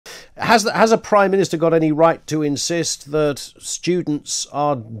Has a Prime Minister got any right to insist that students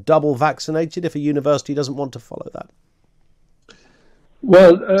are double vaccinated if a university doesn't want to follow that?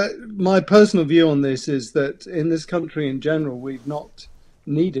 Well, my personal view on this is that in this country in general, we've not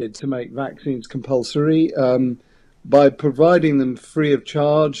needed to make vaccines compulsory. By providing them free of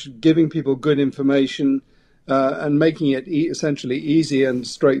charge, giving people good information, and making it essentially easy and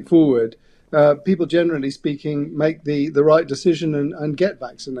straightforward, people generally speaking make the right decision and get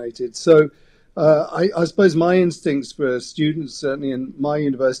vaccinated. So I suppose my instincts for students, certainly in my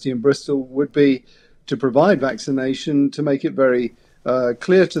university in Bristol, would be to provide vaccination, to make it very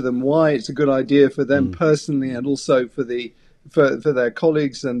clear to them why it's a good idea for them personally, and also for their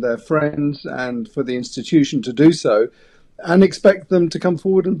colleagues and their friends and for the institution to do so, and expect them to come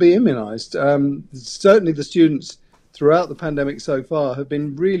forward and be immunized. Certainly the students throughout the pandemic so far have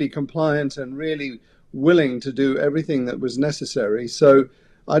been really compliant and really willing to do everything that was necessary. So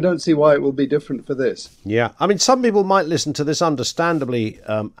I don't see why it will be different for this. Yeah, I mean, some people might listen to this understandably,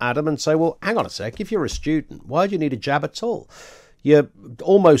 Adam, and say, well, hang on a sec, if you're a student, why do you need a jab at all? You're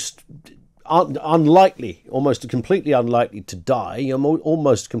almost unlikely, almost completely unlikely to die. You're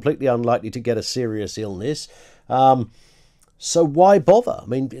almost completely unlikely to get a serious illness. So why bother? I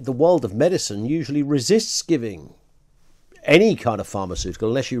mean, the world of medicine usually resists giving any kind of pharmaceutical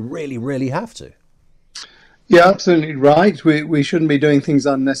unless you really, really have to. Yeah, absolutely right. We shouldn't be doing things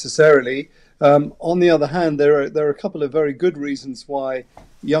unnecessarily. On the other hand, there are a couple of very good reasons why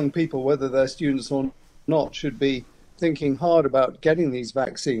young people, whether they're students or not, should be thinking hard about getting these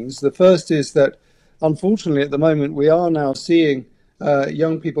vaccines. The first is that, unfortunately, at the moment, we are now seeing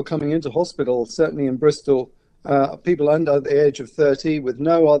young people coming into hospital, certainly in Bristol, people under the age of 30 with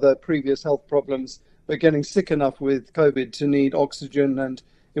no other previous health problems, but getting sick enough with COVID to need oxygen and,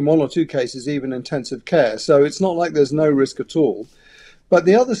 in one or two cases, even intensive care. So it's not like there's no risk at all. But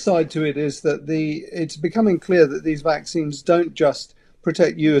the other side to it is that it's becoming clear that these vaccines don't just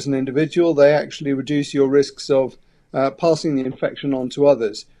protect you as an individual, they actually reduce your risks of passing the infection on to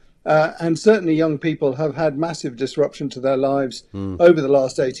others. And certainly young people have had massive disruption to their lives over the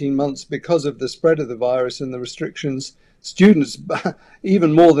last 18 months because of the spread of the virus and the restrictions. Students,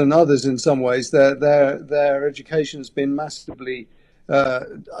 even more than others in some ways, their education has been massively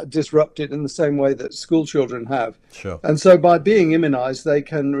disrupted in the same way that school children have. Sure. And so by being immunized, they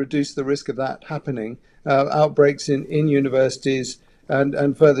can reduce the risk of that happening, outbreaks in universities,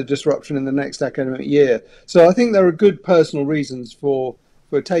 and further disruption in the next academic year. So I think there are good personal reasons for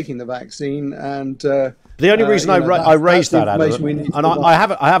taking the vaccine, and the only reason I raised that, Adam, and I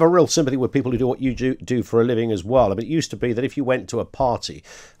have a real sympathy with people who do what you do for a living as well. I mean, it used to be that if you went to a party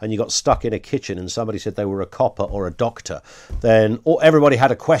and you got stuck in a kitchen and somebody said they were a copper or a doctor, then everybody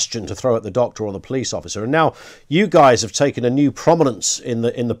had a question to throw at the doctor or the police officer. And now you guys have taken a new prominence in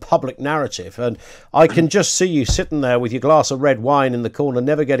the public narrative, and I can just see you sitting there with your glass of red wine in the corner,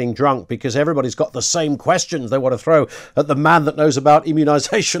 never getting drunk, because everybody's got the same questions they want to throw at the man that knows about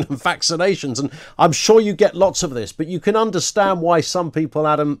immunisation and vaccinations. And I'm sure you get lots of this, but you can understand why some people,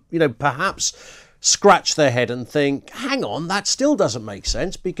 Adam, perhaps scratch their head and think, hang on, that still doesn't make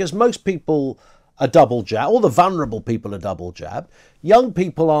sense, because most people are double jab, all the vulnerable people are double jab. Young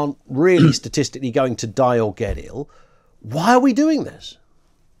people aren't really statistically going to die or get ill. Why are we doing this?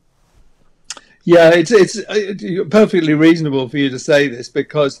 Yeah, it's perfectly reasonable for you to say this,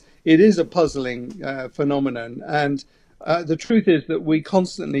 because it is a puzzling phenomenon. And the truth is that we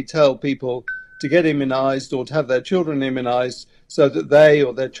constantly tell people to get immunized or to have their children immunized so that they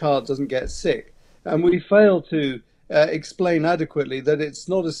or their child doesn't get sick. And we fail to explain adequately that it's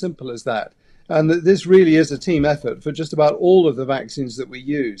not as simple as that, and that this really is a team effort for just about all of the vaccines that we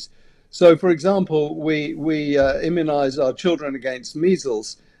use. So, for example, we immunize our children against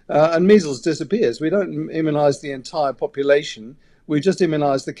measles, and measles disappears. We don't immunize the entire population. We just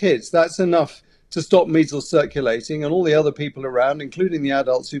immunize the kids. That's enough to stop measles circulating, and all the other people around, including the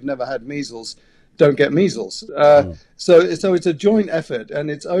adults who've never had measles, don't get measles. So it's a joint effort, and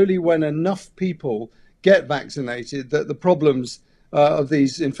it's only when enough people get vaccinated that the problems of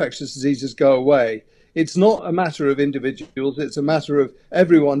these infectious diseases go away. It's not a matter of individuals, it's a matter of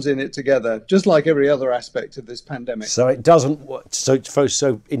everyone's in it together, just like every other aspect of this pandemic. So it doesn't,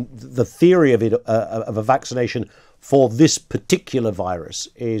 so in the theory of it, of a vaccination for this particular virus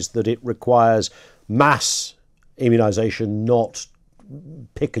is that it requires mass immunization, not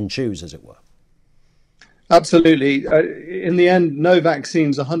pick and choose, as it were. Absolutely. In the end, no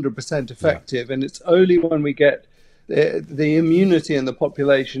vaccine's 100% effective, and it's only when we get the immunity in the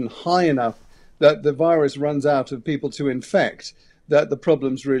population high enough that the virus runs out of people to infect that the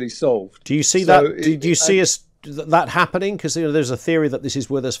problem's really solved. Do you see that? Do you see us that happening? Because there's a theory that this is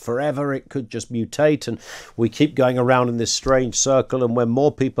with us forever. It could just mutate, and we keep going around in this strange circle. And when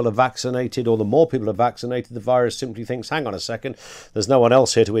more people are vaccinated, or the more people are vaccinated, the virus simply thinks, hang on a second, there's no one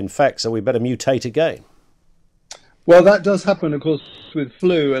else here to infect, so we better mutate again. Well, that does happen, of course, with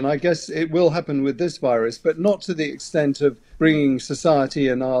flu, and I guess it will happen with this virus, but not to the extent of bringing society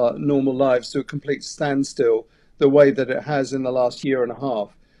and our normal lives to a complete standstill the way that it has in the last year and a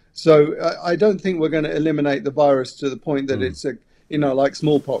half. So I don't think we're going to eliminate the virus to the point that it's like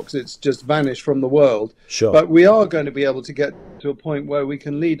smallpox, it's just vanished from the world. Sure. But we are going to be able to get to a point where we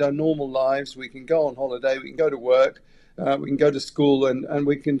can lead our normal lives, we can go on holiday, we can go to work, we can go to school, and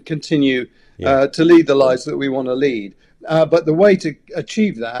we can continue to lead the lives that we want to lead. But the way to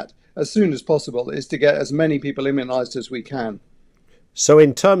achieve that as soon as possible is to get as many people immunized as we can. So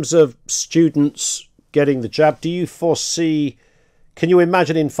in terms of students getting the jab, do you foresee... Can you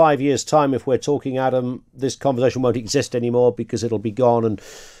imagine in 5 years' time, if we're talking, Adam, this conversation won't exist anymore because it'll be gone and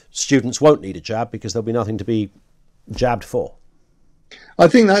students won't need a jab because there'll be nothing to be jabbed for? I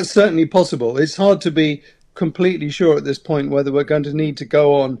think that's certainly possible. It's hard to be completely sure at this point whether we're going to need to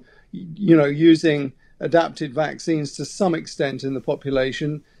go on, using adapted vaccines to some extent in the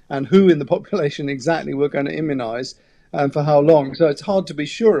population, and who in the population exactly we're going to immunize and for how long. So it's hard to be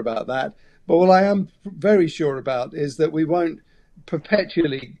sure about that. But what I am very sure about is that we won't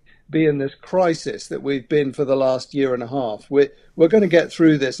perpetually be in this crisis that we've been for the last year and a half. We're going to get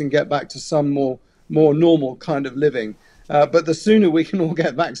through this and get back to some more normal kind of living. But the sooner we can all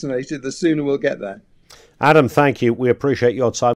get vaccinated, the sooner we'll get there. Adam, thank you. We appreciate your time.